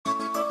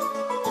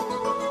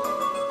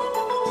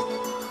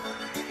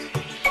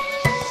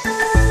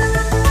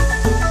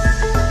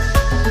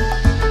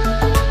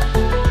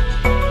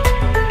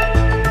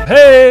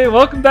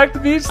welcome back to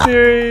Beach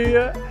Theory.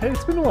 Hey,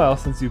 it's been a while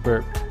since you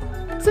burped.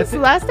 Since the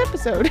last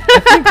episode. I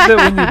think that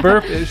when you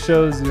burp, it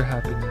shows your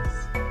happiness.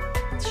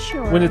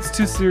 Sure. When it's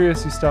too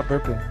serious, you stop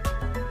burping.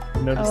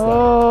 Notice that.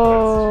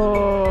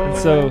 Oh. And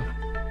so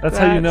that's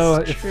how you know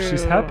if true.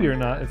 she's happy or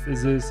not, if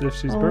she's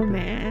burping. Oh,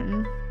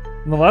 man.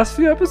 And the last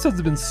few episodes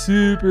have been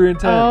super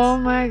intense. Oh,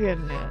 my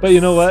goodness. But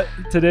you know what?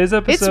 Today's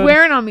episode... It's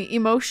wearing on me.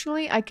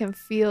 Emotionally, I can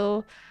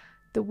feel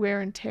the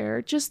wear and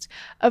tear just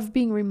of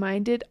being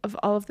reminded of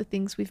all of the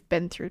things we've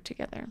been through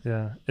together.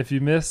 Yeah. If you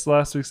missed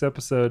last week's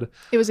episode...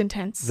 It was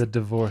intense. The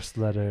divorce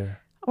letter.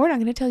 We're not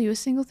going to tell you a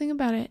single thing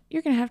about it.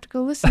 You're going to have to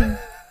go listen.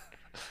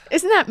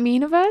 Isn't that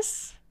mean of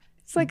us?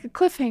 It's like a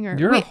cliffhanger.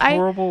 You're a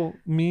horrible,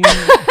 mean...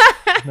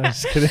 No,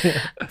 just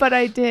kidding. But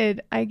I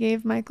did. I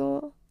gave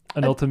Michael...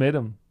 An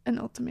ultimatum. An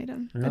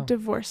ultimatum. Yeah. A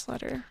divorce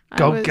letter.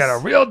 Go get a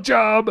real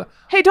job.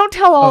 Hey, don't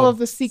tell all of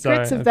the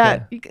secrets sorry, of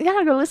that. You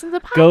gotta go listen to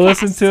the podcast. Go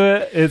listen to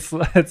it.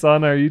 It's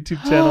on our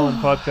YouTube channel and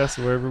podcast,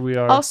 wherever we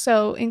are.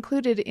 Also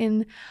included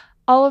in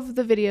all of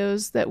the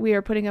videos that we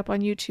are putting up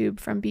on YouTube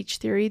from Beach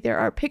Theory, there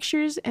are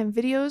pictures and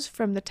videos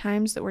from the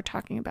times that we're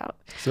talking about.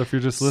 So if you're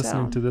just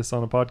listening to this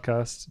on a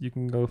podcast, you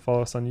can go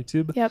follow us on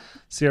YouTube. Yep.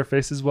 See our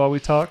faces while we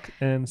talk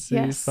and see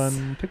Yes.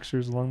 fun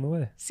pictures along the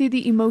way. See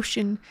the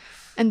emotion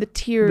and the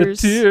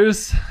tears. The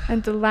tears.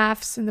 And the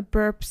laughs and the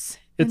burps.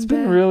 It's and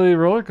been the, really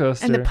roller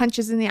coaster. And the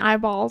punches in the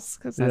eyeballs,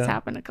 because that's Yeah.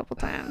 happened a couple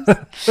times.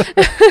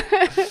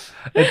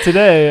 And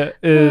today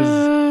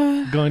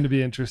is going to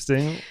be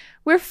interesting.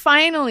 We're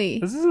finally...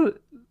 This is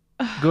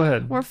go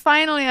ahead. We're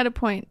finally at a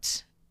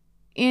point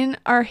in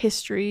our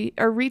history,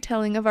 our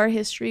retelling of our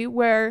history,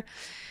 where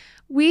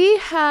we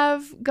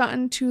have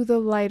gotten to the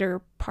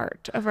lighter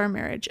part of our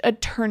marriage, a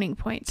turning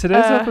point.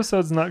 Today's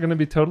episode's not going to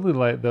be totally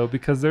light, though,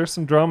 because there's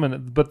some drama in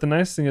it. But the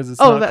nice thing is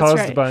it's not caused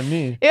right. by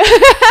me.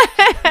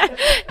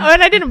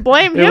 And I didn't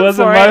blame him for it. It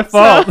wasn't my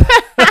fault.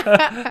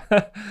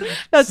 So.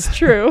 That's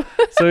true.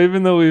 So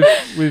even though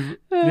we've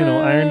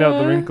ironed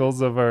out the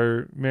wrinkles of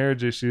our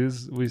marriage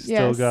issues, we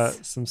still Yes.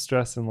 got some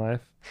stress in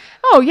life.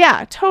 Oh,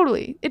 yeah,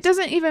 totally. It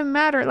doesn't even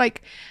matter.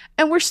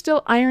 And we're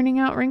still ironing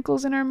out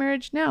wrinkles in our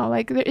marriage now.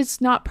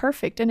 It's not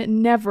perfect, and it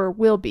never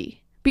will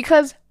be,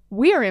 because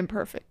we are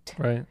imperfect.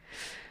 Right.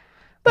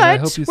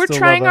 But we're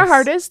trying our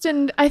hardest,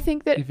 and I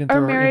think that even our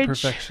through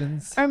marriage,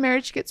 our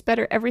marriage gets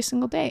better every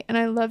single day, and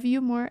I love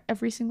you more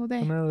every single day.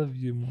 And I love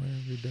you more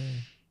every day.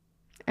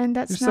 And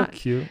that's You're not so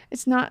cute.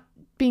 It's not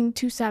being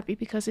too sappy,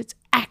 because it's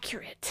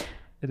accurate.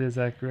 It is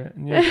accurate,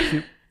 and you have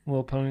cute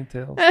little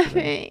ponytails.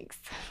 Thanks.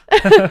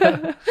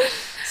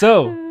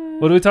 So,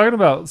 what are we talking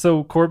about?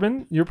 So,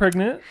 Corbin, you're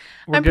pregnant.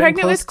 I'm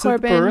pregnant with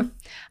Corbin.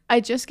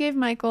 I just gave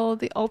Michael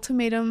the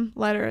ultimatum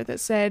letter that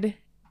said,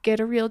 get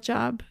a real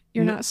job.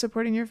 You're not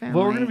supporting your family.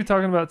 What we're going to be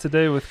talking about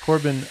today with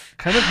Corbin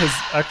kind of has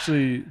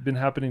actually been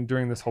happening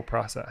during this whole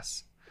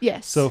process.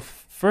 Yes. So,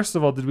 first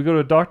of all, did we go to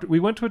a doctor? We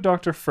went to a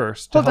doctor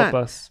first to help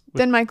us.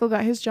 Then Michael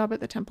got his job at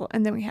the temple,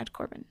 and then we had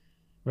Corbin.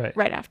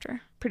 Right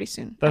After. Pretty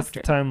soon. That's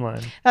the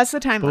timeline. That's the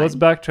timeline. But let's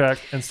backtrack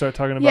and start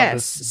talking about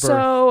this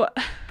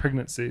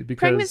pregnancy. Because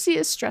pregnancy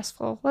is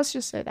stressful. Let's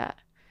just say that.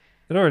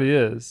 It already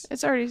is.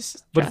 It's already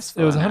stressful.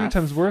 But it was 100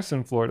 times worse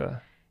in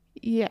Florida.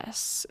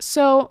 Yes.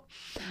 So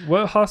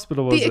what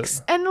hospital was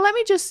it? And let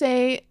me just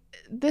say,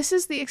 this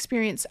is the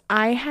experience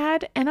I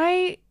had, and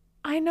I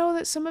know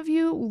that some of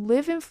you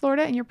live in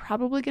Florida, and you're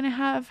probably going to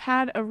have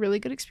had a really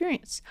good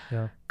experience.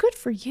 Yeah. Good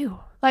for you.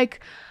 But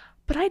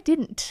I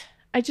didn't.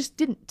 I just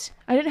didn't.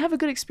 I didn't have a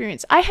good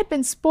experience. I had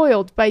been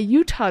spoiled by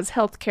Utah's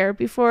healthcare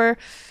before,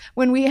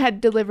 when we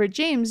had delivered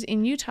James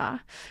in Utah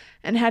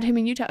and had him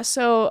in Utah.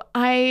 So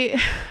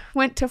I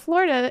went to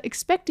Florida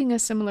expecting a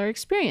similar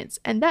experience,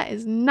 and that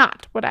is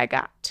not what I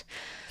got.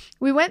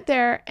 We went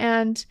there,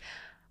 and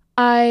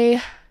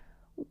it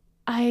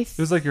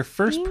was like your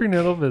first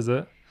prenatal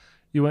visit.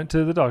 You went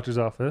to the doctor's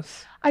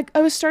office. I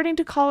was starting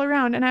to call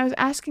around, and I was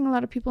asking a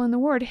lot of people in the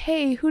ward,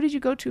 hey, who did you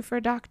go to for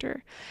a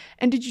doctor?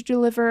 And did you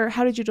deliver?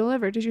 How did you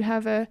deliver? Did you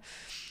have a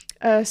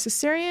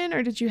cesarean,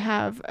 or did you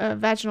have a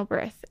vaginal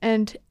birth?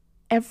 And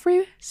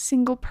every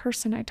single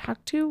person I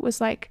talked to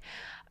was like,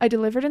 I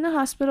delivered in the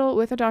hospital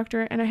with a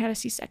doctor, and I had a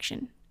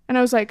C-section. And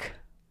I was like,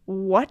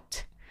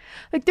 what?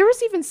 There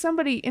was even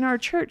somebody in our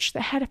church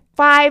that had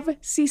 5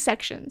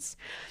 C-sections.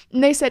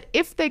 And they said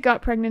if they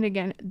got pregnant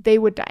again, they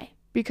would die,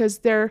 because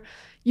their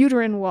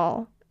uterine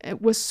wall,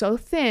 it was so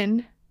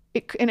thin,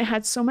 and it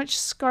had so much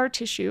scar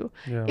tissue,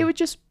 it would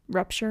just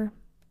rupture,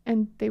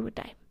 and they would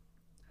die.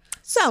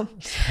 So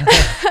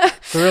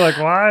we're like,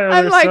 why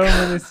are there so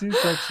many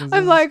C-sections?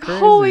 I'm like,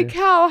 holy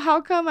cow,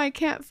 how come I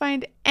can't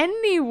find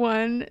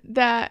anyone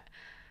that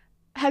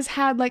has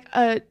had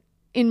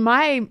in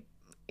my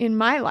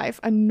life,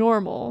 a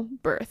normal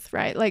birth,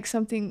 right?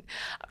 Something,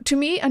 to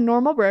me, a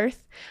normal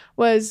birth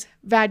was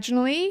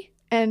vaginally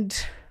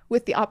and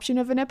with the option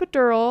of an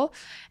epidural,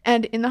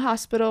 and in the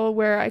hospital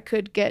where I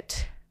could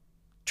get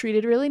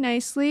treated really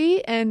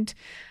nicely and,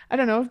 I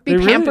don't know, be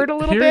pampered a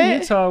little bit. Here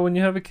in Utah, when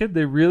you have a kid,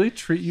 they really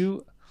treat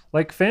you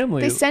like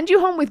family. They send you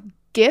home with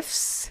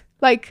gifts.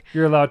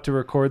 You're allowed to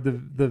record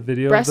the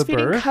video of the birth.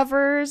 Breastfeeding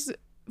covers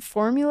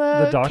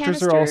formula. The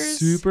doctors are all canisters.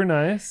 super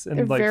nice and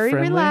They're like very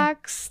friendly.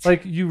 relaxed.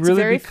 Like you It's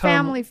really very become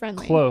family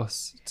friendly.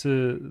 close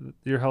to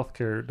your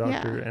healthcare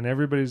doctor, Yeah. and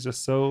everybody's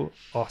just so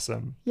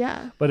awesome.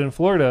 Yeah. But in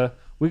Florida,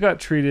 we got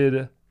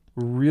treated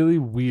really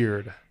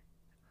weird.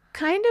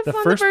 Kind of The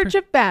on the first verge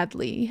of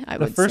badly, I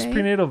The would first say.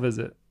 prenatal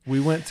visit, we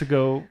went to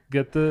go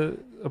get the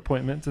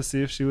appointment to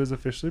see if she was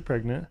officially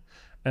pregnant,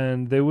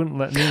 and they wouldn't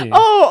let me.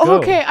 Oh, go.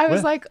 okay. I was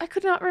What? like, I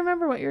could not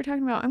remember what you were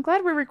talking about. I'm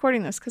glad we're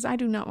recording this because I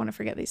do not want to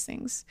forget these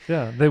things.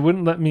 Yeah, they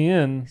wouldn't let me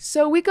in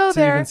So we go to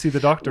there. even see the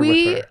doctor with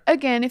We her.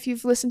 again, if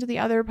you've listened to the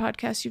other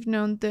podcasts, you've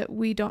known that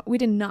we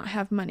did not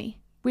have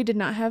money. We did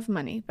not have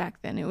money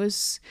back then.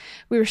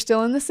 We were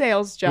still in the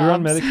sales jobs. We were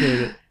on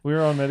Medicaid. We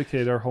were on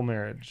Medicaid our whole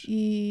marriage.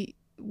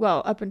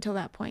 Well, up until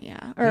that point,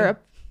 yeah. Or Yeah.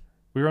 up,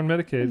 We were on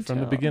Medicaid from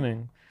the Until-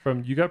 beginning.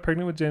 From you got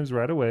pregnant with James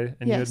right away,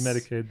 and Yes. you had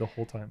Medicaid the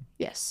whole time.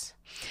 yes.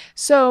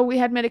 So we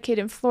had Medicaid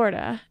in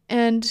Florida,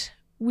 and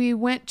we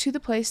went to the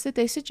place that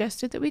they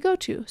suggested that we go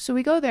to. So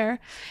we go there,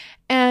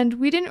 and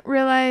we didn't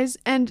realize,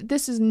 and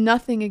this is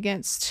nothing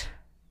against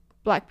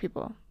Black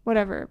people,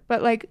 whatever,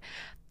 but like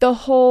the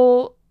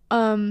whole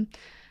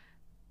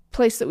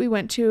place that we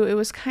went to, it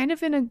was kind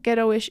of in a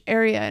ghetto-ish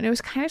area, and it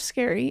was kind of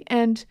scary,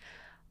 and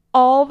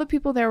all the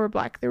people there were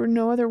Black. There were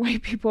no other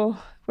white people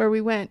where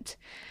we went.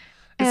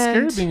 It's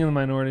scary And being in the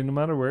minority no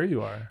matter where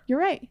you are. you're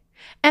right.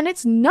 And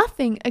it's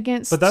nothing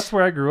against But that's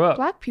where I grew up.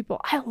 Black people.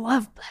 I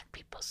love Black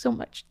people so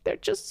much. They're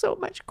just so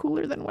much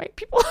cooler than white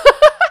people.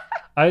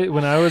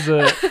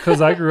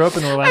 Because I grew up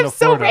in Orlando, I'm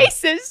so Florida.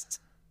 racist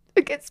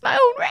against my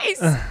own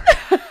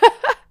race.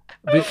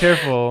 Be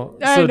careful.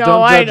 I So know,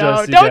 don't I judge know.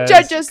 us. You Don't guys,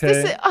 judge us. okay?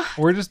 This is,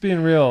 We're just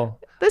being real.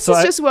 this So is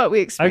I- just what we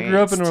I experienced. grew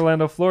up in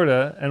Orlando,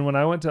 Florida, and when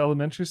I went to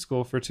elementary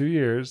school for 2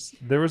 years,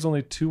 there was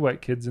only 2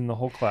 white kids in the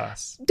whole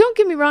class. Don't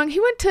get me wrong. He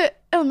went to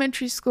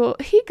elementary school.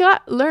 He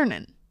got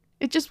learning.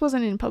 It just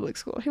wasn't in public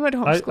school. He went to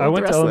homeschool I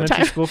went the to rest of the elementary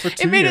time. school for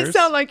 2 It made years. it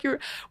sound like you were,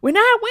 when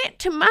I went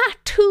to my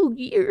 2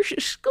 years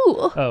of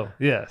school. Oh,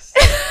 yes.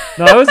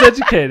 No, I was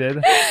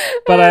educated,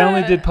 but I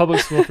only did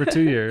public school for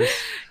 2 years.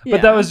 But Yeah.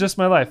 that was just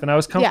my life, and I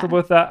was comfortable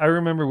with that. I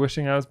remember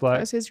wishing I was That black.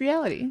 was his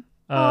reality.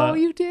 Uh, Oh,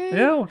 you did?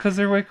 Yeah, because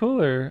they're way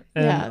cooler.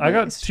 And Yeah, I that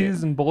got is true.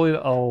 teased and bullied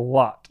a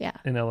lot Yeah.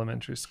 in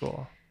elementary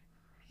school.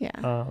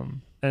 Yeah.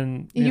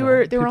 And You know,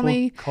 were- there were people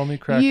only call me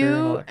cracker and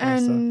all You that kind of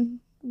stuff. and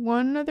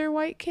one other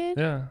white kid?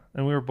 Yeah,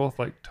 and we were both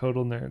like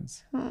total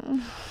nerds. Oh.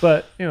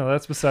 But,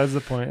 that's besides the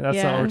point. That's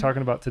not Yeah. what we're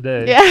talking about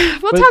today. Yeah,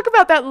 we'll But- talk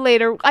about that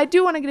later. I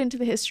do want to get into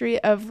the history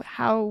of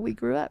how we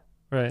grew up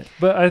Right.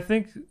 But I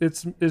think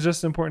it's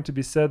just important to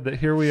be said that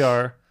here we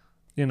are,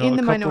 in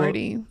the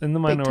minority. in the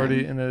big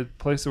minority time. in a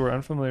place that we're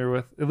unfamiliar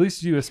with, at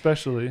least you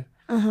especially.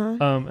 Uh-huh.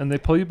 And they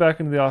pull you back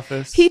into the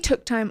office. He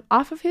took time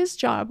off of his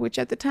job, which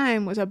at the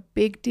time was a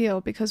big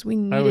deal because we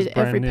I was needed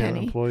brand every new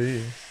penny.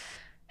 employee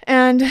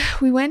And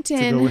we went to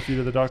in go with you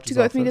to the doctor's to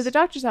go with me to office. the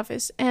doctor's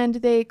office, and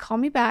they called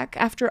me back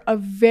after a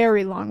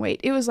very long wait.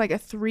 It was like a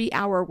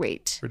 3-hour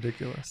wait.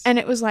 Ridiculous. And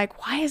it was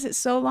like, why is it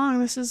so long?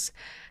 This is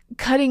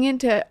cutting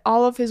into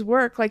all of his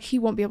work. Like, he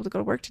won't be able to go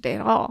to work today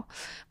at all.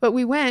 But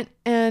we went,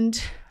 and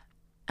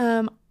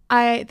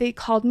they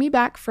called me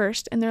back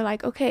first, and they're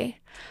like, okay,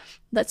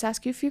 let's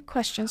ask you a few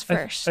questions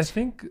first. I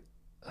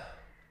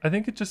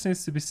think it just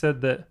needs to be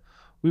said that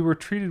we were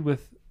treated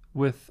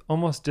with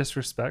almost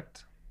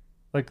disrespect.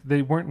 Like,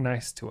 they weren't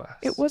nice to us.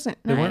 It wasn't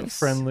They nice. weren't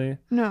friendly.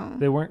 No.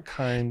 They weren't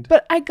kind.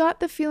 But I got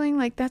the feeling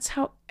like that's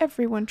how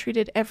everyone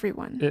treated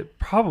everyone. It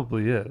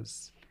probably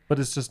is, but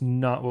it's just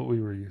not what we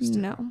were used to.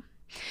 No.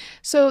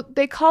 So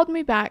they called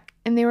me back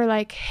and they were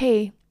like,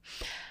 hey,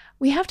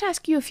 we have to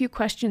ask you a few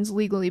questions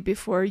legally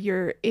before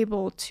you're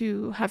able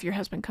to have your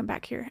husband come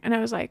back here. And I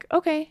was like,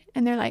 okay.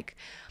 And they're like,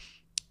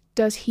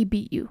 does he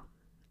beat you?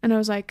 And I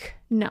was like,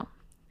 no.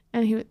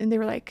 And they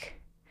were like,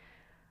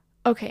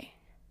 okay.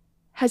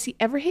 Has he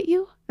ever hit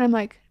you? And I'm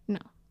like, no.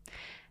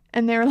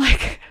 And they were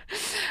like,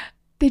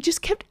 they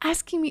just kept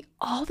asking me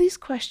all these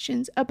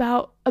questions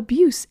about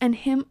abuse and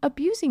him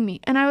abusing me.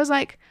 And I was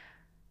like,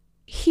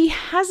 he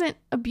hasn't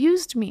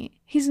abused me.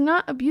 He's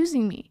not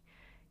abusing me.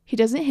 He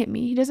doesn't hit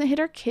me. He doesn't hit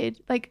our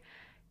kid. Like,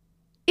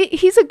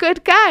 he's a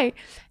good guy.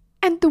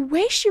 And the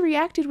way she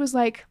reacted was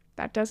like,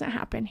 that doesn't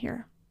happen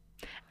here.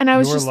 And I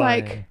was You're just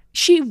lying. like,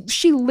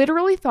 she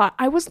literally thought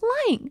I was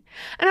lying.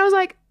 And I was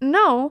like,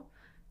 no,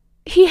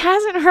 he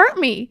hasn't hurt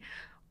me.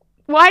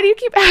 Why do you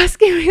keep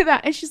asking me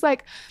that? And she's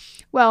like,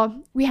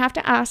 well, we have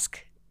to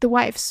ask the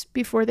wives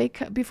before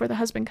the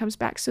husband comes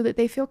back so that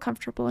they feel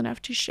comfortable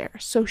enough to share.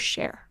 So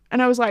share.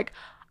 And I was like,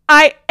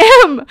 I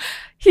am.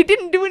 He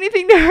didn't do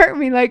anything to hurt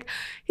me. Like,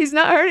 he's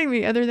not hurting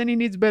me other than he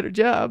needs a better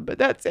job, but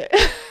that's it.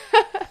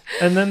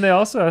 And then they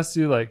also asked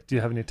you, like, do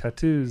you have any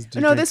tattoos? Do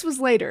you No, drink- this was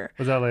later.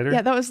 Was that later?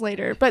 Yeah, that was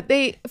later. But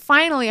I That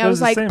was was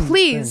the like, same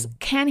please, thing.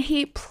 can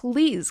he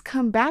please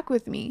come back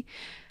with me?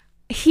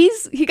 He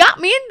got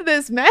me into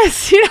this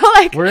mess, you know,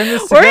 like We're in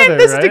this we're together, in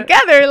this right?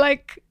 together.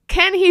 Like,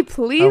 can he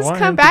please want him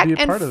come to back? be a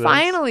And part of this.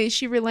 finally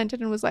she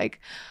relented and was like,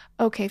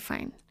 okay,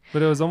 fine.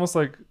 But it was almost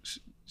like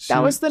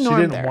That was the she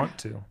norm didn't there. want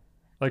to.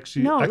 Like,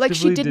 she No, like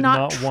she actively did not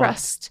want.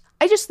 trust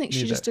I just think she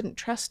Neither. just didn't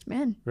trust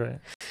men. Right.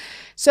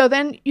 So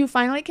then you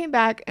finally came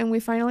back and we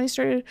finally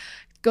started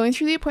going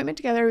through the appointment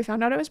together. We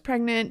found out I was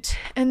pregnant.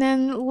 And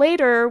then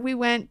later we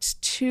went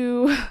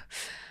to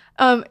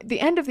the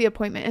end of the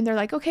appointment and they're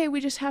like, okay, we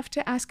just have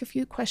to ask a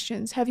few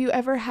questions. Have you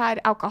ever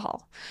had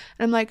alcohol?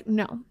 And I'm like,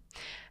 no.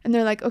 And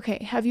they're like,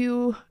 okay, have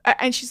you,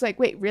 and she's like,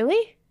 wait,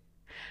 really?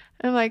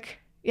 And I'm like,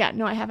 yeah,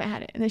 no, I haven't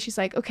had it. And then she's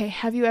like, okay,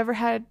 have you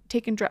ever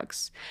taken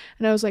drugs?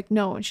 And I was like,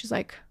 no. And she's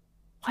like,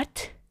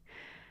 what?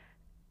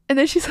 And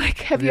then she's like,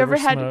 have you ever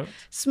had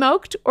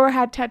smoked or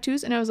had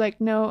tattoos? And I was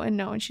like, no and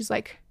no. And she's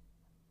like,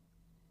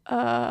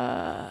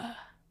 I've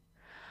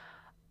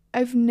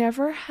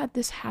never had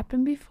this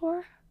happen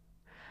before.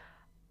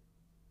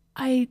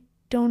 I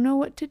don't know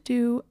what to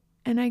do.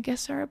 And I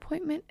guess our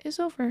appointment is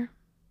over.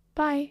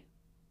 Bye.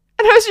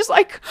 And I was just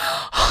like,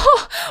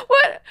 oh,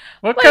 what?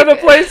 What kind of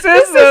place is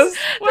this? This is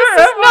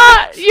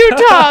not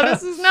Utah.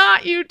 This is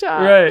not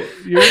Utah. Right.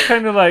 You're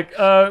kind of like,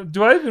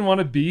 do I even want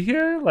to be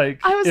here? Like,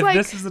 I was if like,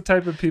 this is the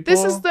type of people.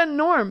 This is the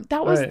norm.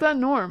 That was Right. the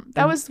norm.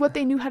 That was what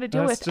they knew how to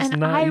deal That's with. just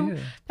And not you.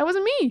 that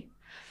wasn't me.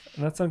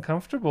 And that's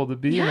uncomfortable to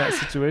be in that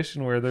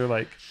situation where they're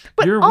like,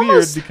 But you're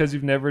almost- weird because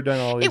you've never done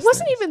all these It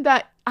wasn't things. even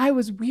that I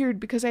was weird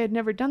because I had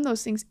never done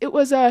those things. It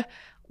was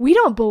we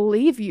don't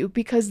believe you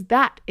because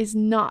that is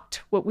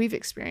not what we've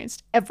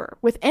experienced ever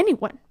with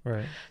anyone.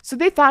 Right. So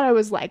they thought I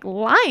was like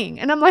lying.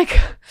 And I'm like,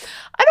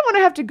 I don't want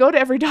to have to go to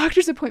every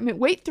doctor's appointment,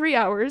 wait 3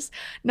 hours,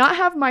 not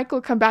have Michael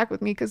come back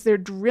with me because they're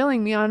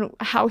drilling me on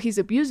how he's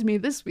abused me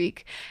this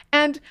week,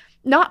 and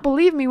not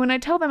believe me when I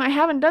tell them I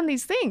haven't done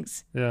these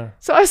things. Yeah.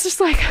 So I was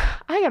just like,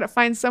 I got to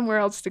find somewhere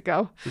else to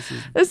go.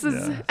 This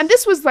is, yeah, and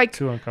this was like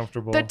too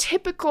uncomfortable. the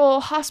typical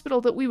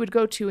hospital that we would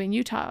go to in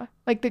Utah,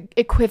 like the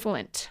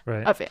equivalent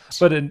Right. of it.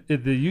 But in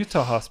the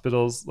Utah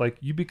hospitals, like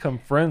you become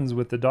friends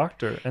with the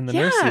doctor and the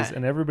Yeah. nurses,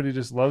 and everybody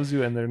just loves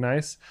you and they're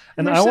nice.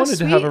 And they're I so wanted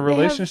to have sweet. a They have-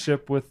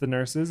 relationship with the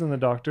nurses and the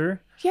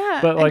doctor. Yeah,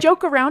 but and like,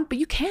 joke around, but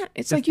you can't.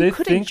 It's if like you they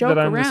couldn't think joke that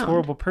I'm around. this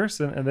horrible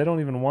person and they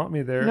don't even want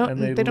me there, No,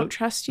 and they don't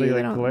trust you. They They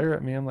like don't. glare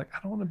at me. I'm like, I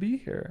don't want to be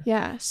here.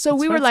 Yeah. So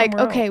Let's we were find like,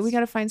 somewhere okay, we else. got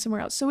to find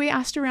somewhere else. So we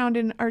asked around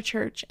in our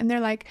church and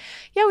they're like,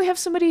 yeah, we have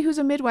somebody who's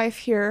a midwife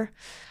here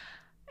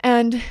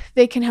and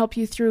they can help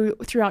you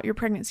throughout your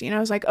pregnancy. And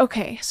I was like,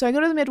 okay. So I go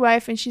to the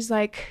midwife and she's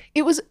like,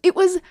 it was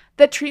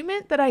the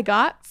treatment that I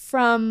got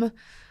from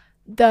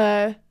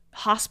the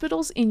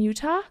hospitals in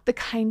Utah, the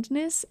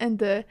kindness and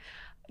the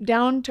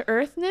down to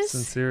earthness,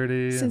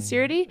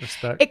 Sincerity, and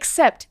respect.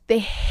 except they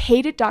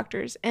hated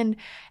doctors. And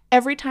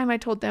every time I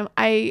told them,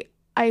 I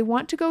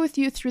want to go with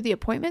you through the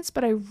appointments,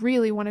 but I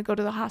really want to go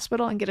to the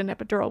hospital and get an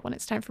epidural when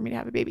it's time for me to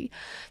have a baby.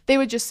 They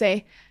would just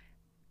say,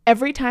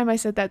 every time I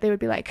said that, they would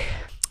be like,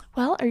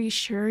 well, are you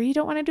sure you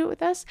don't want to do it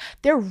with us?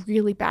 They're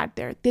really bad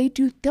there.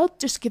 They'll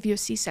just give you a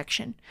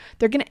C-section.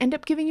 They're going to end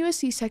up giving you a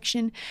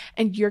C-section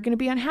and you're going to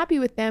be unhappy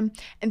with them.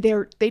 And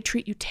they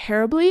treat you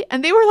terribly.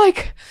 And they were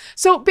like,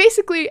 so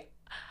basically,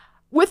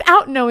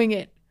 without knowing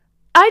it,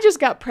 I just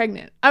got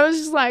pregnant. I was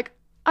just like,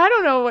 I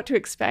don't know what to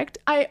expect.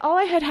 All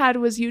I had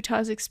was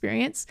Utah's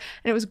experience,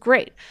 and it was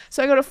great.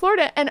 So I go to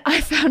Florida, and I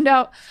found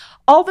out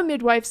all the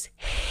midwives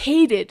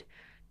hated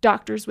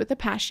doctors with a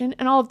passion,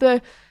 and all of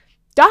the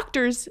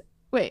doctors,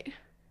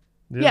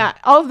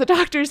 all of the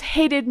doctors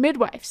hated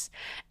midwives,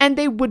 and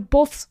they would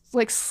both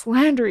like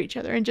slander each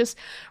other and just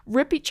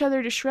rip each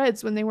other to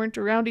shreds when they weren't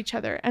around each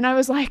other. And I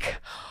was like,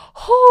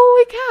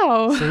 holy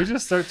cow. So we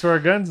just stuck to our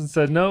guns and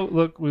said, no,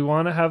 look, we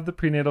want to have the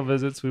prenatal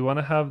visits. We want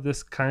to have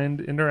this kind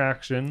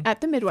interaction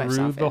At the midwife's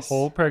through office. the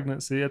whole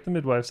pregnancy at the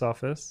midwife's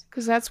office.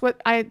 Because that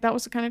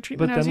was the kind of But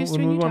treatment I was then used to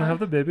when in we Utah. want to have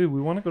the baby,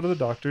 we want to go to the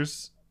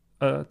doctor's,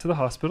 to the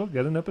hospital,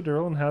 get an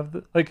epidural, and have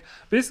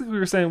basically we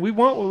were saying we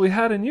want what we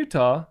had in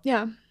Utah.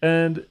 Yeah.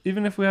 And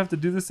even if we have to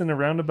do this in a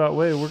roundabout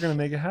way, we're going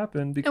to make it happen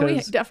And we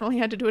because definitely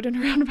had to do it in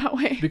a roundabout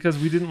way. because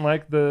we didn't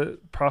like the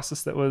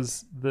process that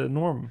was the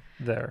norm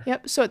there.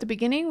 Yep. So at the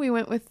beginning, we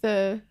went with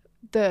the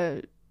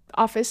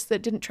office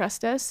that didn't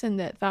trust us and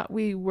that thought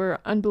we were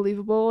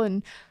unbelievable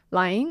and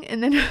lying.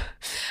 And then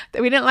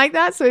we didn't like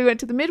that. So we went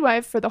to the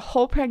midwife for the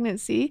whole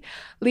pregnancy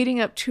leading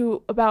up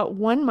to about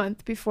 1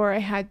 month before I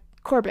had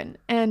Corbin.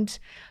 And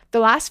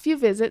the last few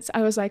visits,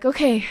 I was like,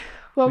 okay,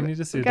 well, We need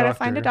to see we a got to doctor.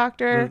 find a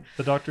doctor.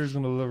 The doctor is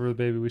going to deliver the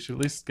baby. We should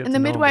at least get And to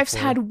the know him midwives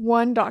before. had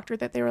one doctor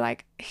that they were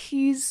like,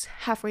 he's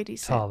halfway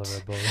decent.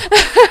 Tolerable.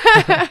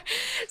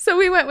 So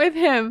we went with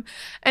him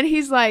and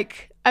he's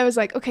like, I was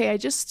like, okay,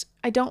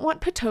 I don't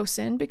want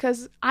Pitocin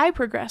because I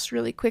progress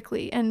really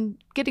quickly, and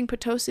getting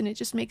Pitocin, it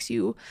just makes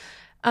you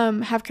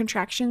have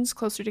contractions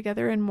closer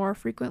together and more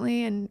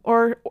frequently, and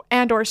or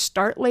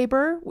start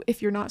labor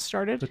if you're not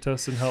started.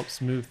 Pitocin helps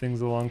move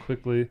things along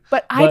quickly,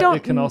 But I don't.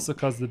 it can also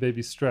cause the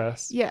baby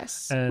stress.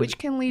 Yes, and which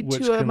can lead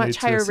which to a can much lead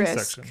to a higher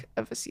C-section. risk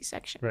of a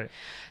C-section. Right.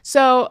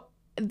 So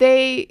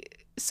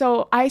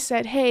I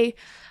said, hey,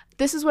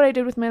 this is what I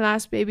did with my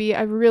last baby.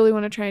 I really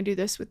want to try and do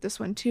this with this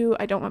one too.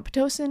 I don't want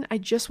Pitocin. I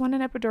just want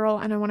an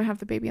epidural and I want to have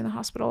the baby in the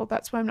hospital.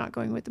 That's why I'm not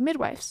going with the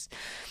midwives.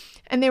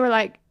 And they were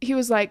like,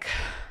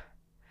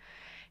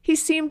 he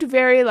seemed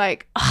very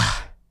like,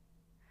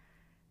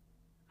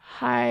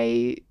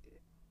 hi,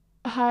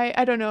 hi,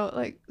 I don't know,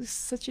 like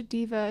such a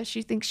diva.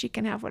 She thinks she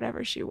can have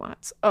whatever she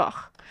wants. Ugh.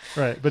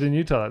 Right. But in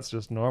Utah, that's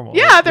just normal.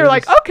 Yeah, they're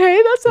like,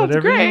 okay, that sounds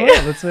whatever great. you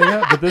want, let's make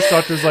it. But this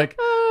doctor's like,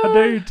 how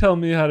dare you tell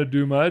me how to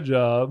do my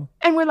job?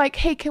 And we're like,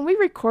 hey, can we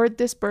record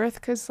this birth?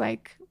 Because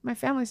like my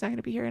family's not going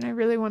to be here, and I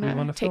really want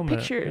to take film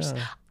pictures. it.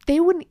 Yeah. They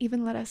wouldn't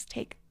even let us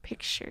take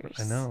pictures.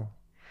 I know.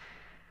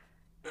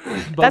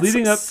 But That's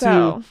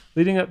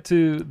leading up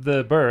to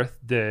the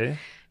birthday,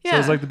 so it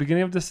was like the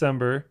beginning of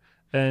December,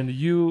 and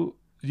you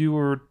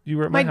were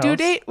at my house. Due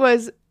date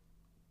was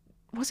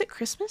it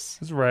Christmas?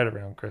 It was right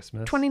around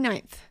Christmas.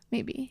 29th,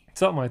 maybe.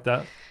 Something like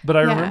that. But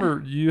I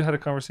remember you had a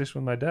conversation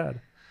with my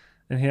dad,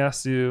 and he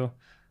asked you,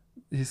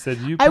 he said,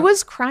 I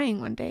was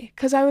crying one day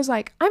because I was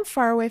like, I'm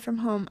far away from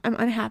home. I'm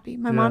unhappy.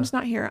 My mom's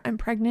not here. I'm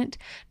pregnant.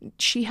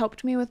 She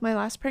helped me with my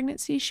last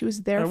pregnancy. She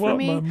was there for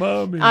me.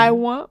 I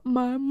want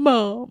my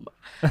mom.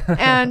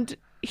 And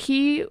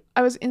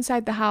I was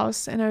inside the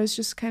house, and I was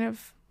just kind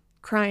of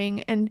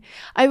crying, and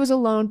I was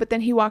alone. But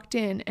then he walked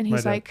in, and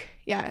he's like,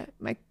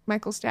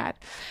 Michael's dad.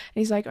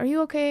 And he's like, are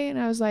you okay? And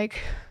I was like,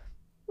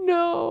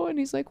 no. And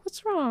he's like,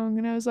 what's wrong?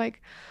 And I was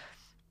like,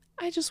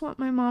 I just want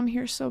my mom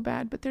here so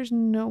bad, but there's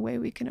no way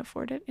we can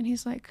afford it. And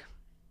he's like,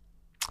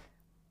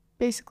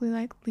 basically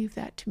like, leave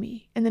that to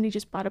me. And then he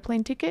just bought a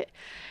plane ticket,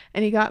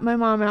 and he got my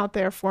mom out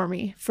there for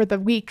me for the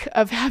week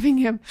of having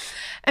him.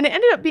 And it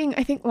ended up being,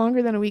 I think,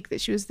 longer than a week that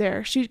she was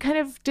there. She kind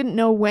of didn't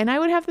know when I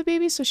would have the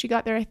baby, so she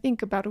got there, I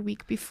think, about a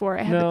week before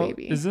I had the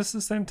baby. Is this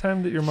the same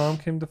time that your mom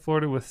came to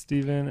Florida with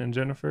Steven and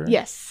Jennifer?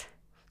 Yes.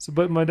 So,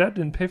 but my dad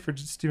didn't pay for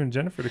Steve and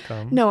Jennifer to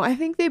come. No, I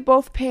think they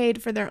both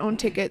paid for their own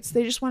tickets.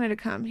 They just wanted to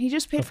come. He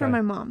just paid for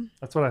my mom.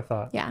 That's what I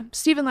thought. Yeah.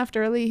 Steven left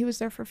early. He was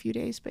there for a few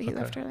days, but he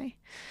left early.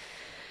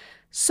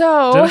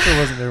 So Jennifer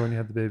wasn't there when you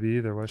had the baby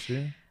either, was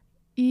she?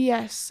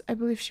 Yes, I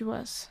believe she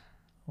was.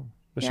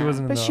 But she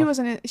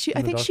wasn't.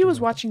 I think she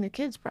was watching the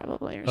kids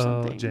probably or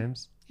something. Oh,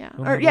 James. Yeah.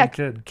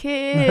 Oh,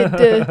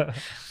 kid.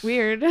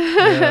 Weird.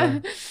 Yeah.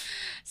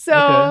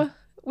 So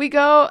we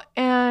go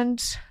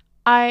and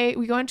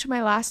we go into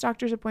my last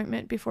doctor's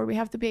appointment before we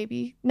have the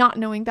baby, not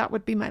knowing that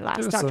would be my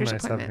last doctor's appointment. It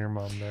was so nice having your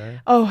mom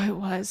there. Oh, it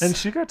was. And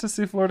she got to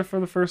see Florida for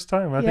the first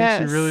time. I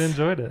think she really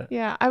enjoyed it.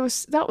 Yeah,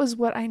 that was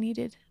what I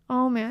needed.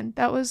 Oh man,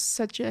 that was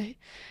such a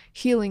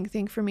healing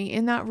thing for me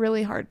in that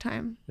really hard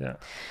time. Yeah.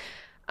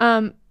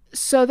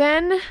 So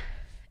then,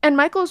 and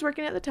Michael was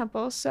working at the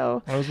temple,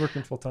 so I was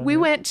working full time. We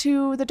went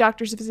to the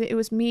doctor's visit. It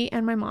was me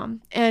and my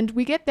mom, and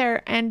we get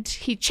there, and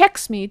he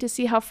checks me to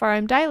see how far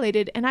I'm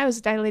dilated, and I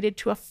was dilated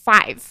to a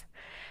 5.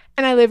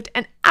 And I lived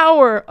an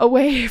hour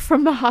away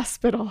from the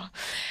hospital.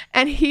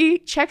 And he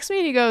checks me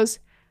and he goes,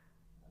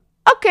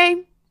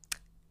 okay,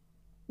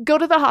 go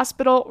to the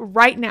hospital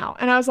right now.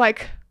 And I was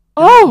like,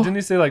 oh. Didn't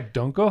he say like,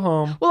 don't go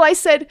home? Well, I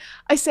said,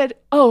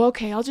 oh,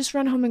 okay, I'll just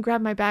run home and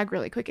grab my bag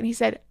really quick. And he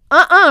said,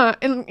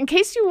 in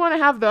case you want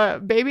to have the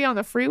baby on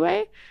the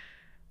freeway,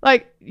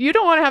 like, you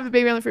don't want to have the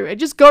baby on the freeway.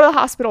 Just go to the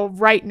hospital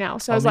right now.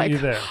 So I was like,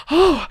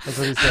 oh. That's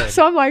what he said.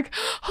 So I'm like,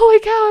 holy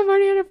cow, I'm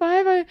already at a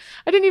 5. I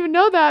didn't even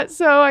know that.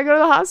 So I go to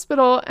the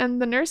hospital, and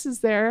the nurse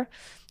is there.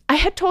 I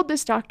had told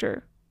this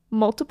doctor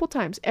multiple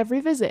times,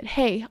 every visit,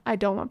 hey, I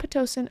don't want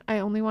Pitocin. I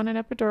only want an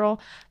epidural.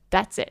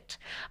 That's it.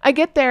 I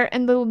get there,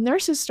 and the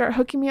nurses start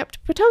hooking me up to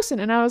Pitocin.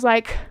 And I was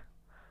like,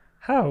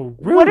 how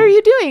rude. What are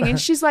you doing? And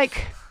she's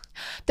like,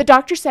 the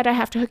doctor said I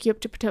have to hook you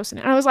up to Pitocin.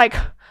 And I was like,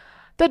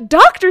 the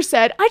doctor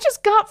said, I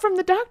just got from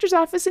the doctor's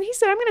office, and he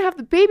said I'm going to have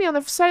the baby on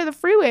the side of the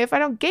freeway if I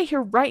don't get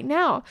here right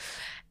now.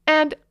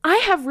 And I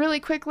have really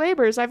quick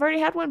labors. I've already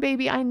had one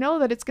baby. I know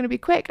that it's going to be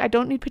quick. I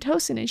don't need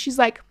Pitocin. And she's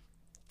like,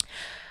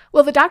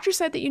 well, the doctor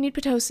said that you need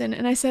Pitocin.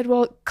 And I said,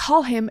 well,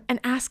 call him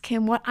and ask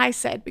him what I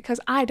said, because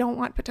I don't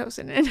want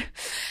Pitocin.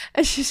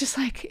 And she's just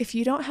like, if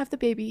you don't have the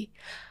baby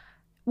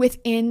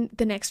within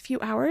the next few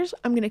hours,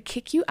 I'm going to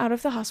kick you out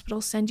of the hospital,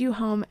 send you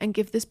home, and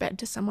give this bed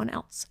to someone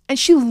else. And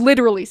she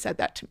literally said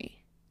that to me.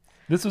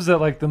 This was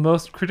at like the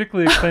most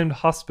critically acclaimed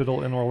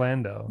hospital in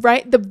Orlando.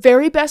 Right? The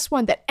very best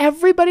one that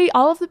everybody,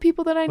 all of the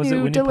people that I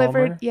knew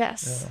delivered. Palmer?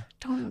 Yes. Yeah.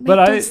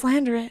 Don't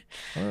slander it.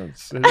 Well,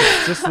 it's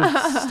just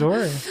a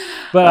story.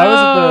 But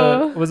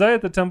I was I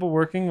at the temple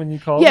working when you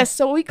called? Yes,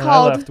 so we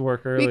called. I left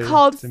work early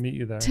to meet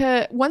you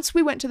there. Once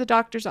we went to the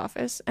doctor's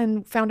office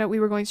and found out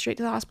we were going straight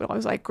to the hospital, I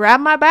was like,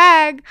 grab my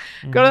bag,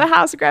 go to the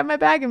house, grab my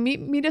bag, and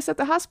meet us at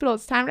the hospital.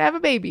 It's time to have a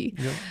baby.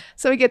 Yep.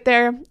 So we get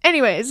there.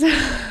 Anyways.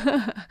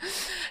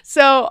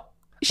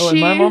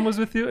 And my mom was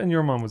with you, and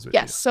your mom was with you.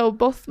 Yes, so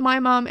both my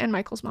mom and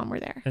Michael's mom were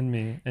there. And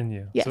me and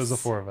you. Yes. So it was the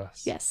 4 of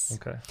us. Yes.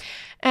 Okay.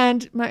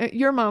 And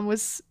your mom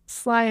was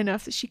sly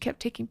enough that she kept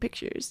taking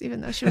pictures,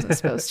 even though she wasn't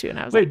supposed to. And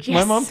I was like, yes.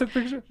 My mom took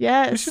pictures?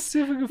 Yes. We should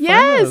see if we can find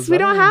those. Yes, we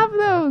don't have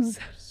those.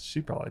 She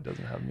probably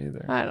doesn't have them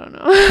either. I don't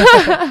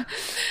know.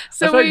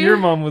 So I thought your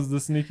mom was the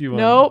sneaky one.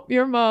 Nope,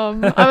 your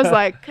mom. I was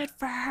like, good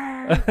for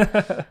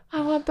her. I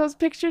want those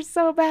pictures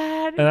so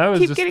bad. And I was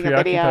just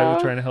preoccupied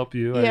with trying to help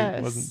you. Yes.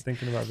 I wasn't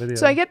thinking about video.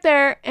 So I get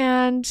there,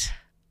 and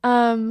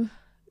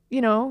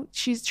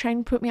she's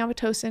trying to put me on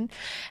Pitocin,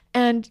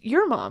 and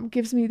your mom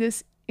gives me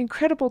this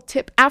incredible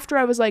tip after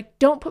I was like,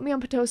 don't put me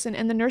on Pitocin.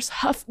 And the nurse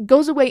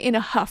goes away in a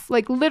huff,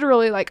 like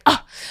literally like,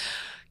 oh,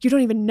 you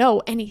don't even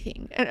know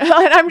anything. And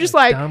I'm just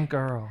like, dumb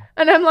girl.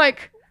 And I'm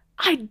like,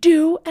 I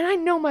do. And I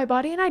know my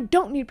body and I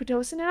don't need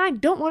Pitocin and I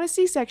don't want a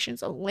C-section.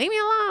 So leave me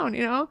alone,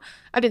 you know?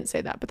 I didn't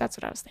say that, but that's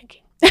what I was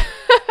thinking.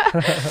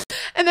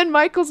 And then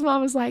Michael's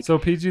mom was like, so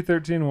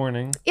PG-13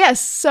 warning.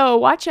 Yes. So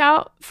watch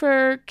out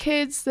for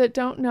kids that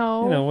don't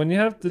know. You know, when you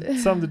have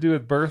something to do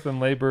with birth and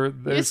labor,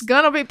 It's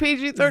going to be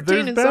PG-13 in some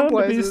places. There's bound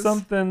to be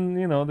something,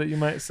 you know, that you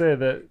might say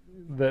that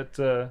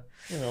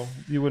you know,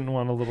 you wouldn't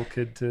want a little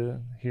kid to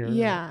hear.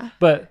 Yeah.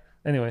 But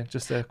anyway,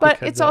 just a quick But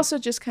heads it's up. also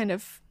just kind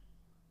of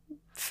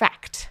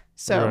fact.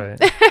 So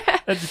right.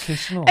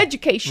 Educational.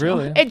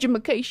 Really?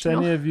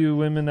 Educational. To any of you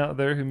women out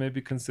there who may be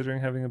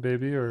considering having a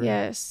baby or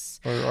yes,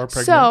 or are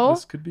pregnant, so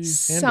this could be handy.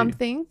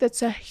 Something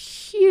that's a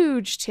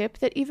huge tip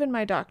that even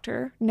my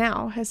doctor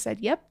now has said,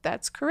 yep,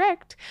 that's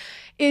correct,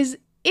 is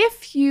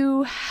if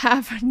you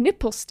have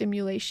nipple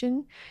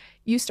stimulation,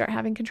 you start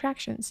having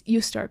contractions.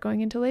 You start going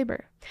into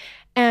labor.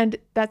 And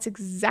that's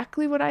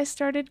exactly what I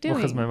started doing.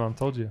 Well, because my mom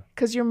told you.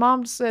 Because your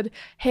mom said,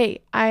 hey,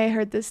 I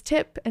heard this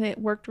tip and it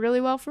worked really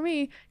well for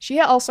me. She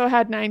also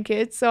had 9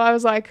 kids. So I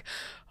was like,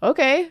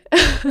 okay.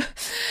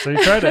 So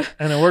you tried it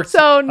and it worked.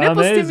 So nipple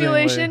amazingly.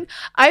 stimulation,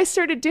 I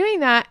started doing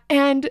that.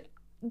 And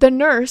the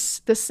nurse,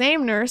 the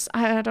same nurse,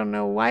 I don't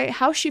know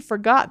how she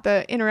forgot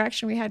the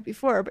interaction we had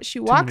before, but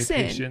she walks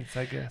in. Patience,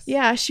 I guess.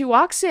 Yeah, she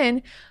walks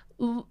in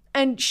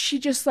and she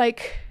just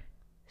like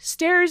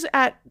stares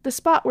at the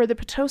spot where the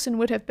Pitocin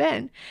would have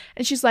been.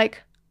 And she's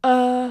like,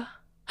 oh,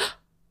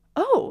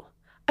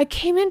 I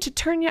came in to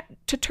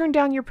turn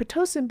down your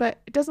Pitocin, but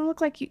it doesn't look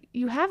like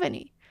you have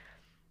any.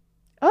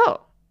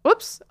 Oh,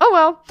 whoops. Oh,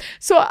 well.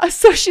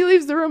 So she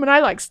leaves the room and I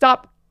like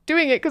stop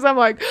doing it because I'm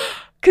like,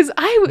 because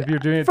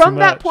from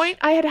that point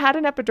I had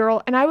an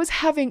epidural and I was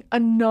having a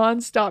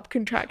nonstop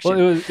contraction.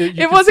 Well,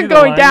 it wasn't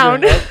going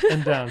down. Up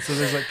and down. So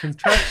there's like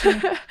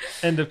contraction,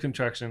 end of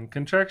contraction,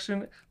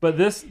 contraction. But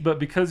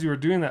because you were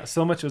doing that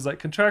so much, it was like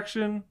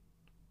contraction,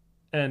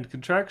 and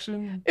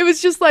contraction. It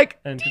was just like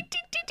and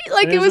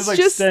like and it was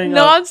just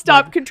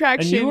nonstop like,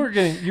 contraction.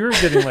 And you were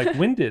getting like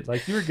winded,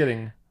 like you were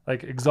getting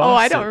like exhausted. Oh,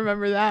 I don't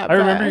remember that. I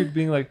remember you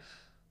being like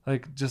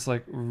just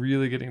like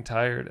really getting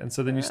tired, and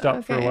so then you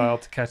stopped for a while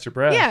to catch your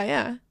breath.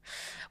 Yeah.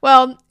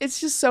 Well, it's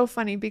just so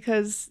funny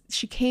because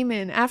she came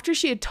in after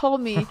she had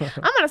told me,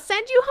 I'm gonna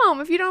send you home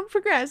if you don't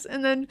progress,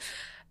 and then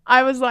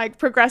I was like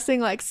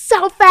progressing like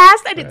so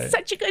fast. I did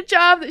such a good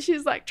job that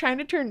she's like trying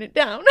to turn it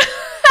down.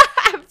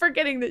 I'm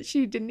forgetting that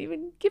she didn't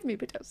even give me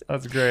Pitocin.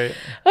 That's great.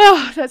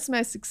 Oh, that's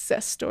my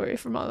success story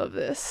from all of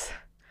this.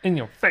 In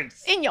your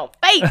face. In your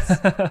face.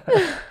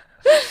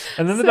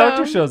 And then the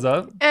doctor shows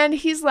up, and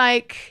he's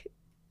like,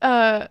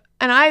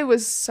 and I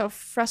was so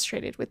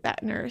frustrated with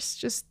that nurse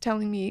just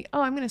telling me,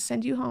 oh, I'm going to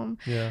send you home.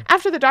 Yeah.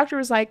 After the doctor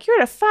was like, you're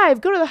at a 5,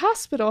 go to the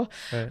hospital.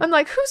 Right. I'm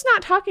like, who's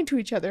not talking to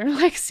each other?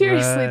 Like,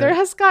 seriously, there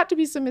has got to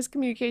be some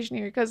miscommunication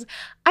here because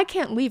I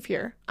can't leave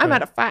here. I'm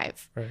at a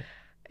 5. Right.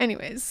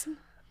 Anyways.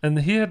 And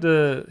he had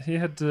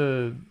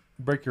to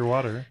break your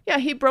water. Yeah,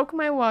 he broke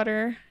my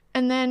water.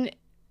 And then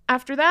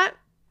after that,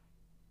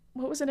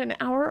 what was it, an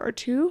hour or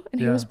 2? And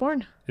he was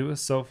born. It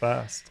was so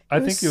fast. I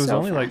think it was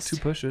only like 2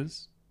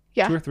 pushes.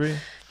 Yeah. 2 or 3.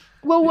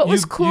 Well, what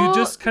was cool... You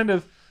just kind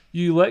of...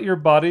 You let your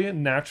body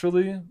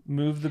naturally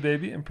move the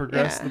baby and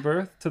progress the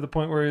birth to the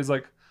point where he's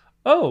like,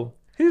 oh,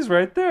 he's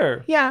right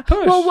there. Yeah.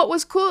 Push. Well, what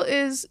was cool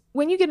is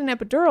when you get an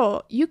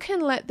epidural, you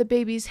can let the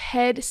baby's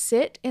head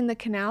sit in the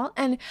canal.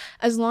 And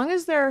as long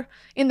as they're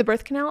in the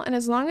birth canal and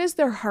as long as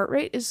their heart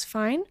rate is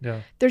fine,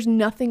 there's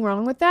nothing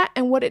wrong with that.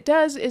 And what it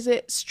does is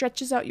it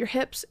stretches out your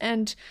hips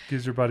and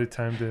gives your body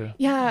time to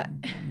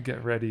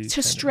get ready.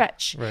 To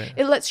stretch. Right.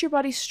 It lets your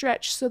body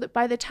stretch so that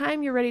by the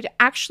time you're ready to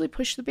actually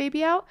push the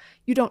baby out,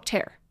 you don't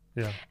tear.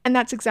 Yeah. And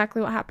that's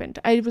exactly what happened.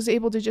 I was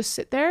able to just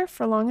sit there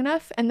for long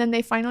enough. And then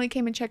they finally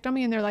came and checked on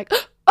me and they're like,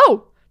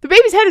 oh, the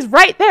baby's head is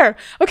right there.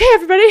 Okay,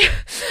 everybody,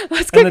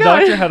 let's get going. And the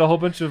doctor had a whole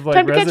bunch of like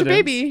time to residents, catch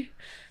a baby.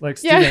 Like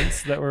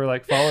students that were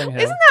like following him.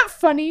 Isn't that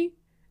funny?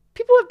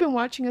 People have been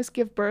watching us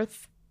give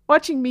birth,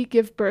 watching me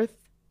give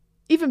birth,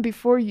 even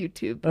before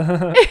YouTube.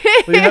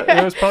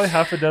 There was probably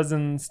half a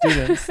dozen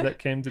students that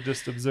came to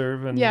just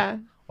observe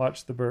and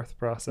watch the birth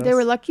process. They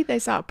were lucky they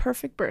saw a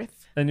perfect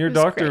birth. And your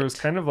doctor was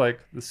kind of like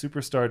the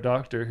superstar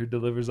doctor who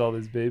delivers all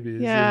these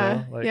babies.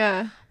 Yeah, you know?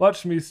 Like,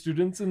 watch me,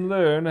 students, and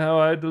learn how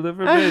I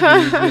deliver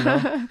babies. You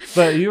know?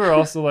 But you were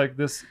also like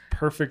this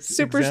perfect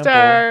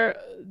superstar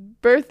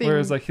birthing.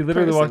 Whereas like he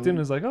literally walked in and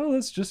was like, oh,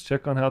 let's just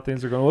check on how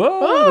things are going. Whoa,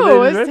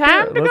 oh, it's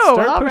time to go.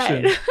 Start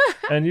pushing.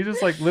 And you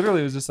just like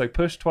literally was just like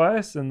push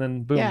twice and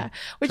then boom. Yeah,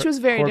 which was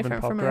very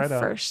different from our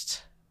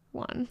first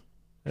one.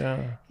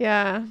 Yeah.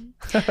 Yeah.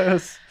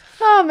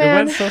 Oh,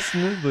 man. It went so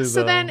smoothly, though.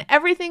 So then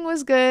everything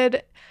was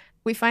good.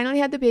 We finally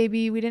had the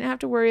baby. We didn't have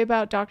to worry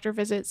about doctor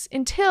visits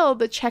until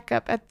the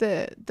checkup at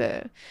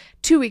the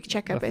 2-week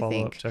checkup, I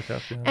think.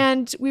 Checkup,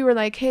 And we were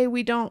like, hey,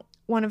 we don't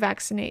want to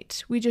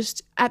vaccinate. We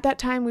just, at that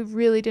time, we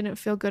really didn't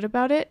feel good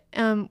about it.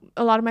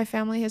 A lot of my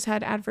family has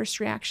had adverse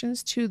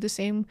reactions to the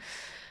same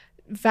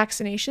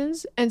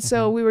vaccinations. And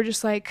so we were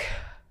just like,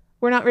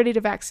 we're not ready to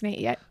vaccinate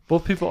yet.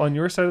 Both people on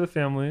your side of the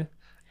family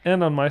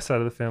and on my side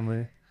of the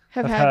family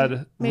Have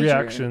had major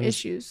reactions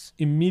issues.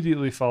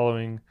 immediately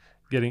following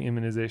getting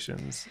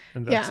immunizations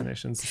and Yeah.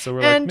 vaccinations. So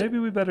we're And- like, maybe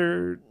we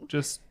better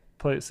just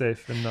play it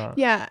safe and not.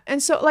 Yeah.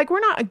 And so, like, we're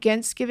not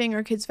against giving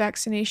our kids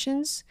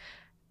vaccinations,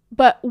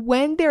 but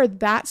when they're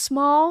that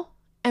small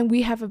and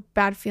we have a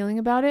bad feeling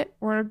about it,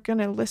 we're going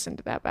to listen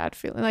to that bad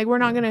feeling. Like, we're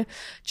not going to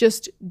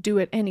just do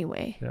it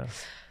anyway. Yeah.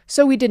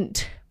 So we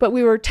didn't. But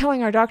we were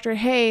telling our doctor,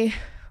 hey,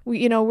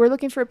 we're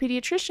looking for a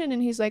pediatrician.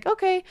 And he's like,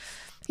 okay.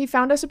 He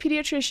found us a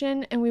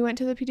pediatrician, and we went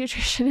to the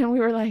pediatrician, and we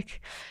were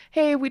like,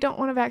 hey, we don't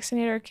want to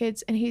vaccinate our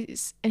kids. And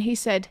he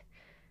said,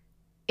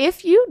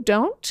 if you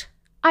don't,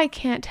 I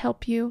can't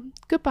help you.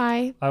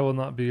 Goodbye. I will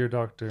not be your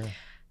doctor.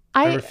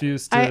 I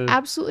refuse to. I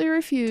absolutely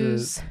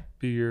refuse. To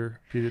be your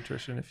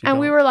pediatrician if you And don't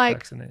we were like,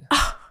 vaccinate.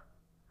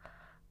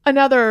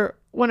 Another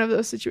one of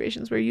those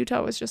situations where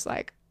Utah was just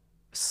like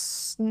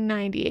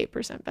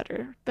 98%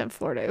 better than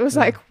Florida. It was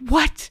like,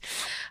 what?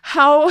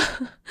 How?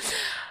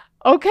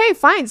 Okay,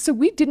 fine. So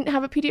we didn't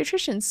have a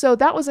pediatrician. So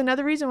that was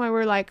another reason why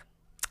we're like,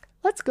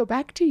 let's go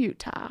back to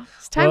Utah.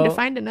 It's time to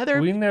find another.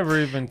 We never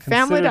even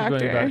family considered doctor.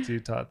 going back to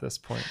Utah at this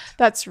point.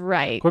 That's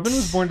right. Corbin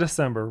was born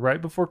December,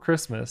 right before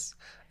Christmas,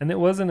 and it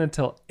wasn't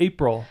until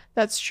April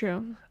That's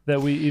true.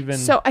 that we even.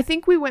 So I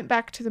think we went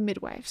back to the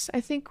midwives. I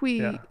think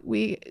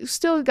we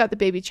still got the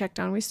baby checked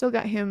on. We still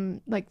got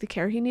him like the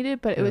care he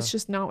needed, but it was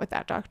just not with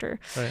that doctor.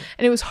 Right.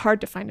 And it was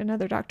hard to find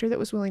another doctor that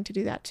was willing to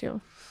do that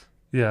too.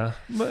 Yeah,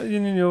 but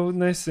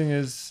nice thing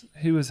is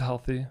he was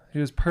healthy. He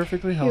was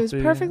perfectly healthy. He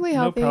was perfectly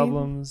healthy. No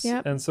problems.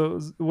 Yep. And so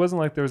it wasn't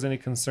like there was any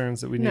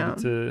concerns that we needed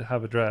to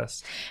have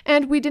addressed.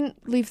 And we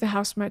didn't leave the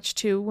house much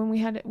too. When we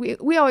had it,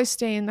 we always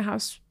stay in the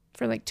house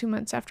for like 2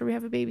 months after we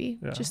have a baby,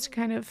 just to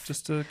kind of.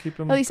 Just to keep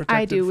them. At least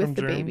I do with from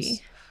the germs.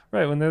 baby.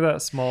 Right, when they're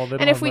that small, they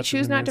don't And have if we much of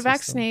choose an not to immune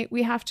system. vaccinate,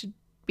 we have to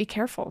be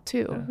careful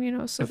too.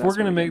 Yeah. So if we're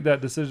going to make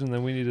that decision,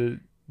 then we need to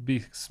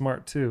be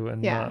smart too,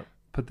 and not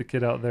put the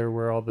kid out there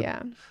where all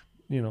the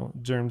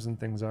germs and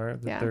things are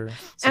that they're and I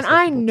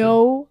susceptible to.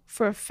 know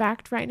for a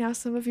fact right now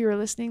some of you are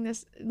listening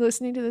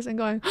to this and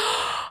going,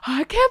 oh,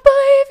 I can't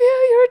believe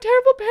you're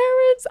terrible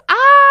parents.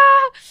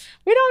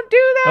 We don't do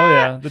that. Oh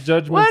yeah, the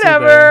judgments are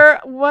there.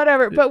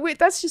 Whatever. But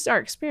that's just our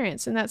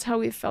experience, and that's how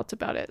we've felt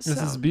about it.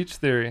 This is beach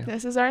theory.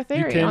 This is our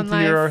theory. You came on to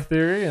life. hear our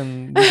theory,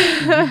 and you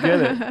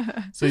get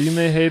it. So you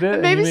may hate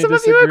it. Maybe and you some may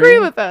of you disagree, agree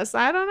with us.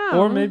 I don't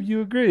know. or maybe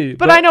you agree.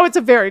 But I know it's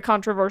a very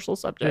controversial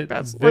subject.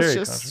 It's very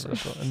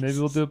controversial, and maybe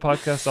we'll do a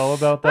podcast all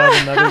about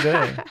that another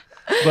day.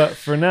 But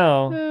for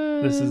now,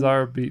 this is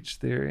our beach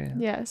theory.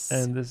 Yes.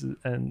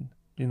 And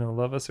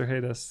love us or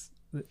hate us,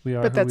 we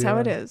are. But that's how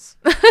it is.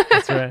 is.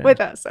 That's right. With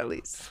us, at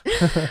least.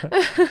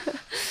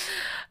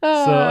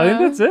 So I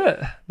think that's it.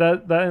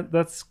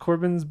 That's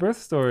Corbin's birth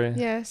story.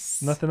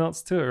 Yes. Nothing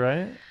else to it,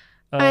 right?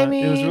 I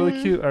mean, it was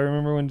really cute. I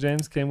remember when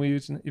James came, we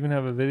even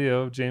have a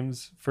video of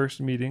James'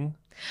 first meeting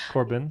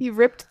Corbin. He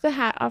ripped the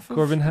hat off of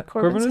Corbin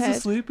was head.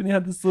 asleep, and he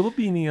had this little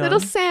beanie on. Little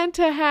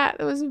Santa hat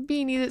that was a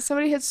beanie that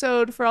somebody had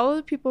sewed for all of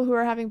the people who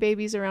are having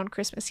babies around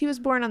Christmas. He was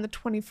born on the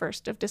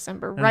 21st of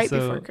December, right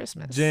before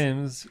Christmas.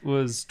 James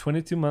was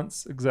 22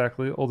 months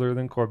exactly older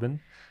than Corbin.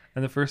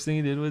 And the first thing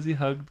he did was he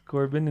hugged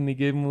Corbin and he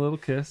gave him a little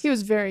kiss. He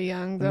was very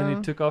young, though. And then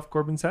he took off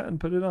Corbin's hat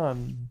and put it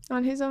on.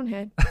 On his own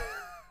head.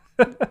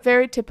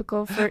 Very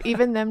typical for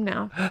even them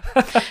now.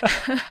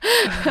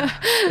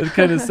 It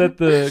kind of set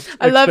the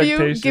I love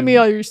you. Give me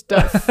all your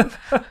stuff.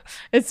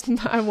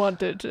 I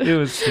want it. It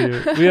was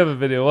cute. We have a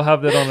video. We'll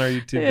have that on our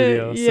YouTube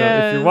video. Yes.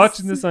 So if you're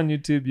watching this on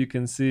YouTube, you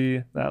can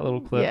see that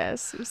little clip.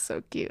 Yes, it was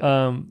so cute.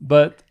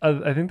 But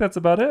I think that's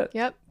about it.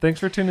 Yep. Thanks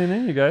for tuning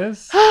in, you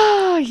guys.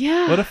 Oh,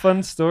 yeah. What a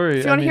fun story.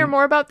 If you want to hear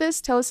more about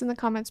this, tell us in the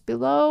comments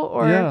below,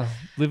 or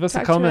leave us a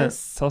talk to comment.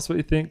 us. Tell us what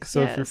you think.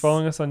 So if you're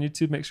following us on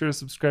YouTube, make sure to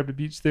subscribe to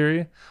Beach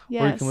Theory.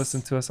 Yes. Or you can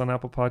listen to us on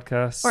Apple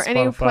Podcasts. Or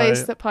any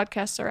place that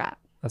podcasts are at.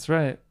 That's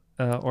right.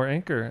 Or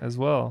Anchor as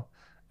well.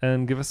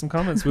 And give us some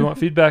comments. We want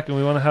feedback and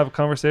we want to have a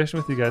conversation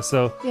with you guys.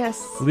 So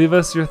leave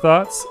us your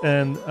thoughts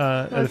and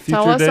at a future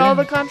tell us day. all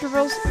the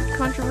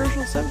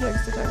controversial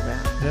subjects to talk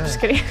about. Yeah. Just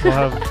kidding.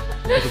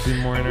 It'll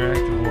be more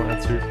interactive. We'll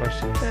answer your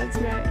questions. That's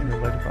right. In the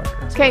later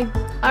podcast. Okay.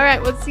 All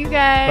right. We'll see you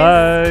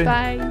guys.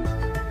 Bye. Bye.